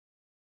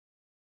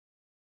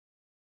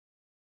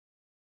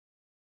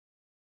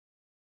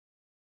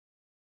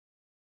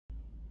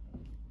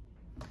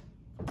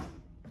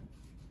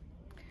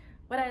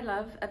What I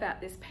love about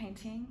this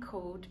painting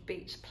called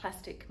Beach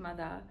Plastic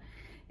Mother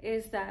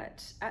is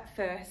that at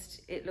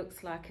first it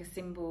looks like a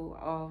symbol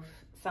of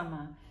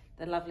summer,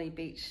 the lovely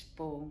beach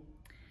ball.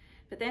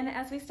 But then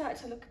as we start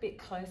to look a bit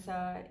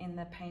closer in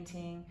the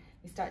painting,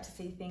 we start to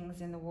see things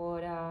in the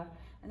water,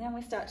 and then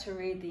we start to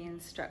read the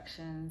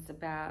instructions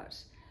about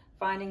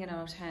finding an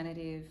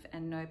alternative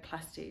and no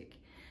plastic.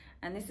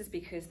 And this is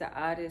because the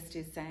artist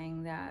is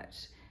saying that,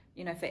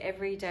 you know, for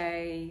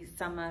everyday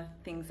summer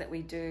things that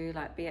we do,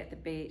 like be at the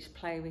beach,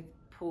 play with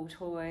pool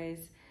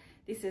toys,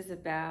 this is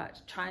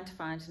about trying to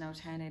find an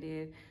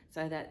alternative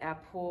so that our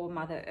poor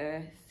Mother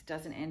Earth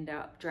doesn't end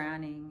up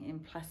drowning in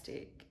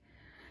plastic.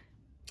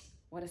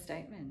 What a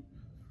statement.